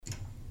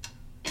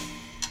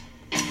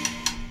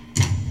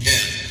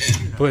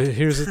But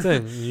here's the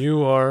thing.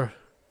 You are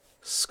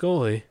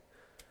Scully.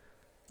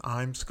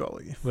 I'm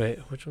Scully. Wait,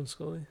 which one's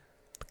Scully?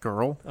 The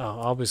girl? Oh,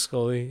 I'll be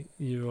Scully.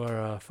 You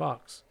are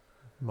Fox.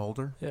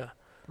 Mulder? Yeah.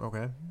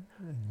 Okay.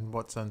 In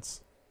what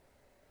sense?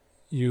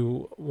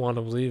 You want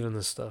to believe in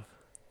this stuff.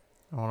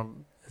 I want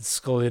to. And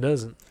Scully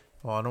doesn't.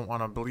 Well, I don't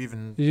want to believe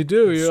in. You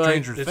do. You're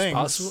Stranger like, Things. it's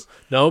possible.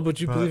 No, but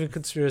you believe in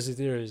conspiracy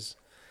theories.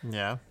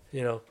 Yeah.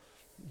 You know,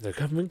 the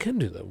government can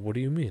do that. What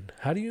do you mean?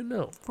 How do you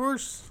know? Of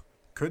course.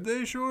 Could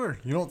they? Sure.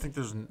 You don't think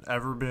there's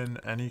ever been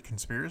any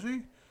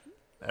conspiracy?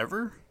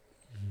 Ever?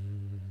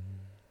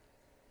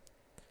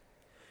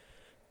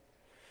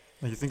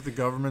 You think the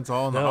government's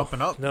all in the up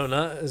and up? No,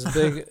 not as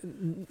big.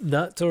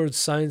 Not towards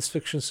science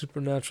fiction,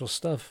 supernatural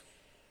stuff.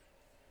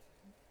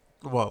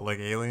 What, like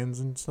aliens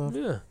and stuff?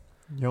 Yeah.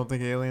 You don't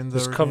think aliens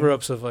There's ever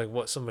cover-ups of like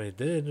what somebody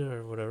did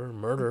or whatever,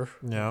 murder.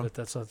 Yeah. But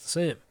that's not the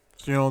same.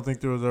 So you don't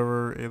think there was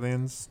ever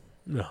aliens?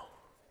 No.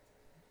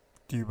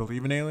 Do you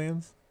believe in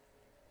aliens?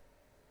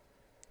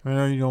 I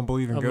know you don't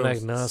believe in I'm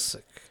ghosts. an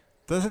agnostic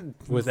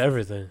Doesn't with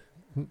everything.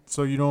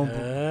 so you don't?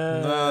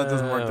 Nah, it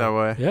doesn't work that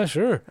way. Yeah,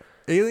 sure.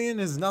 Alien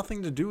has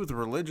nothing to do with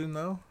religion,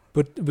 though.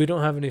 But we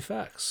don't have any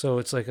facts, so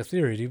it's like a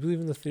theory. Do you believe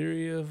in the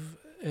theory of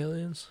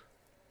aliens?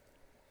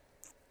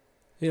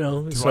 You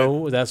know,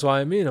 that's why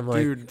I'm like,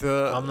 dude,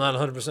 I'm not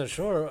 100%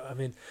 sure. I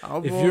mean, if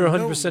well, you're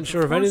 100%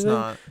 sure of anything,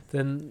 not.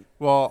 then,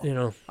 Well, you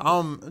know,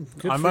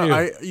 good I'm for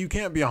you. you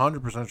can't be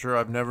 100% sure.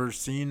 I've never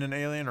seen an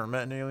alien or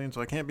met an alien,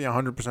 so I can't be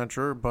 100%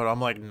 sure, but I'm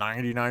like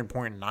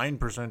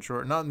 99.9%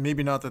 sure.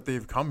 Maybe not that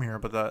they've come here,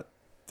 but that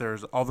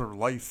there's other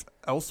life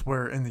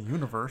elsewhere in the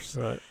universe.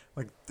 Right.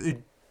 Like,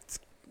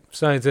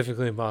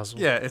 Scientifically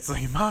impossible. yeah, it's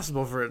like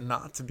impossible for it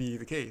not to be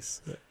the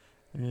case. Yeah.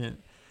 I mean,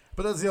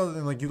 but that's the other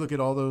thing. Like, you look at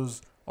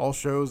all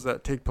shows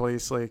that take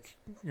place, like,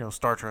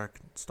 Star Trek,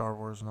 Star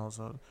Wars, and all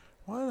that.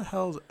 Why the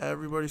hell does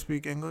everybody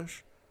speak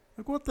English?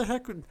 Like, what the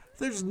heck?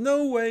 There's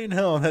no way in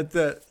hell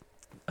that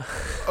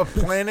a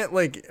planet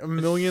like a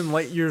million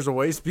light years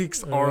away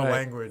speaks our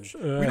language.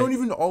 Right. We don't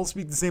even all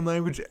speak the same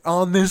language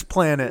on this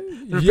planet.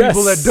 There's Yes.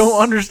 people that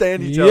don't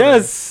understand each other.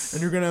 Yes.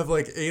 And you're going to have,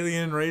 like,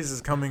 alien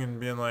races coming and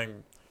being like,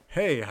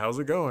 hey, how's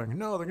it going?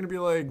 No, they're going to be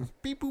like,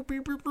 beep, boop,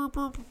 beep, boop, boop,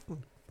 boop.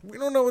 We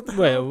don't know what the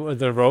hell. Wait,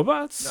 the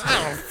robots?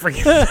 I don't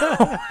freaking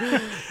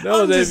know.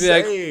 No, I'm they'd just be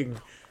like, saying.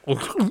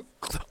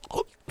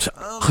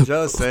 I'm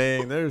just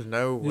saying. There's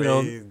no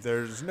way.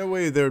 There's no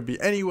way there would be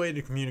any way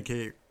to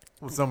communicate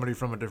with somebody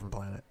from a different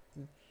planet.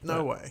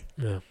 No way.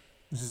 Yeah.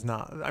 This is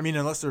not. I mean,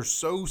 unless they're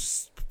so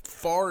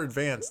far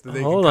advanced that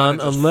they Hold can on,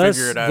 just unless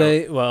figure it out.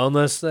 they, It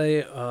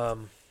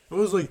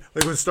was like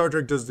when Star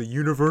Trek does the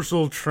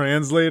universal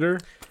translator.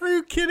 Are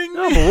you kidding me?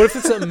 no, but what if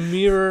it's a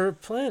mirror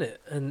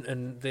planet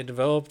and they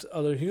developed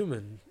other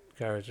human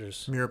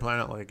characters? Mirror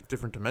planet, like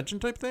different dimension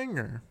type thing,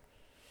 or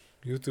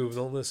YouTube,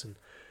 don't listen.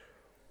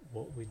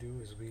 What we do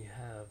is we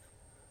have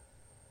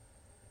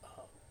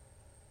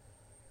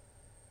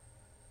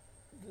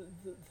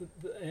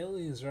the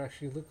aliens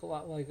actually look a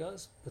lot like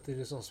us, but they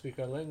just don't speak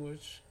our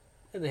language,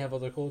 and they have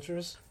other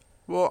cultures.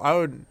 well, I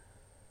would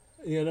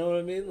You know what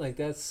I mean? Like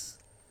that's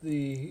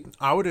the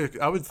I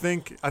would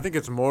think. I think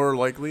it's more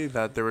likely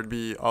that there would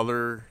be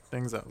other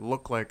things that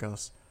look like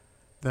us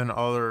than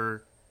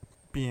other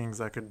beings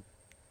that could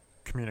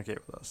communicate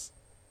with us,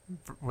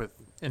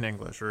 in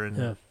English or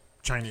in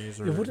Chinese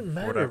or it wouldn't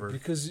matter whatever.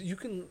 because you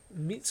can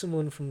meet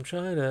someone from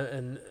China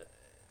and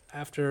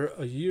after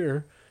a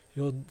year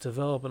you'll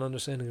develop an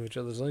understanding of each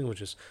other's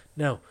languages.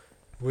 Now,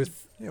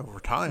 with Over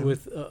time.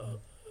 with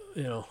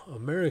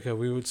America,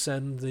 we would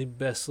send the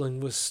best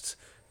linguist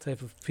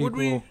type of people. Would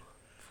we? Of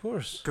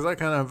course. Because I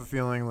kind of have a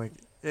feeling like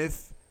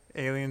if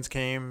aliens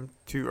came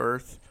to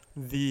Earth,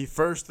 the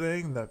first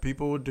thing that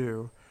people would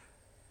do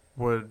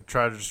would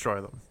try to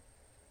destroy them.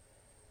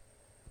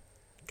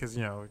 Because,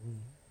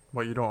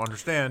 what you don't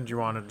understand, you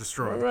want to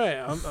destroy. Right.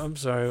 I'm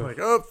sorry. Like,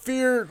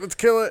 fear, let's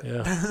kill it.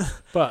 Yeah.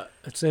 But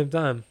at the same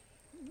time,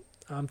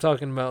 I'm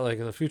talking about like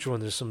in the future when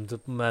there's some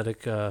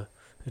diplomatic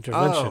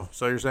intervention. Oh,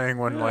 so you're saying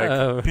when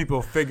like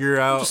people figure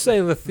I'm out. just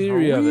saying the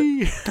theory of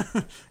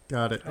it.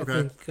 Got it. I Okay.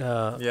 think,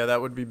 Yeah,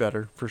 that would be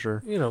better for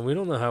sure. we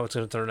don't know how it's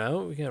going to turn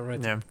out. We can't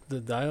write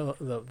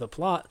the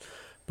plot,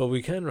 but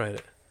we can write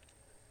it.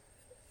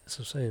 So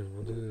I'm saying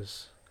we'll do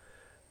this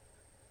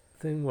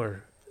thing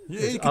where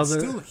Yeah, you can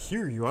still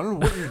hear you. I don't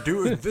know what you're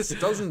doing. This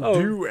doesn't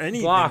do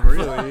anything, block.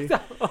 really.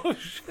 Oh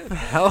shit! The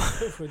hell?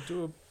 We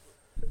do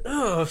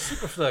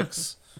Superflex.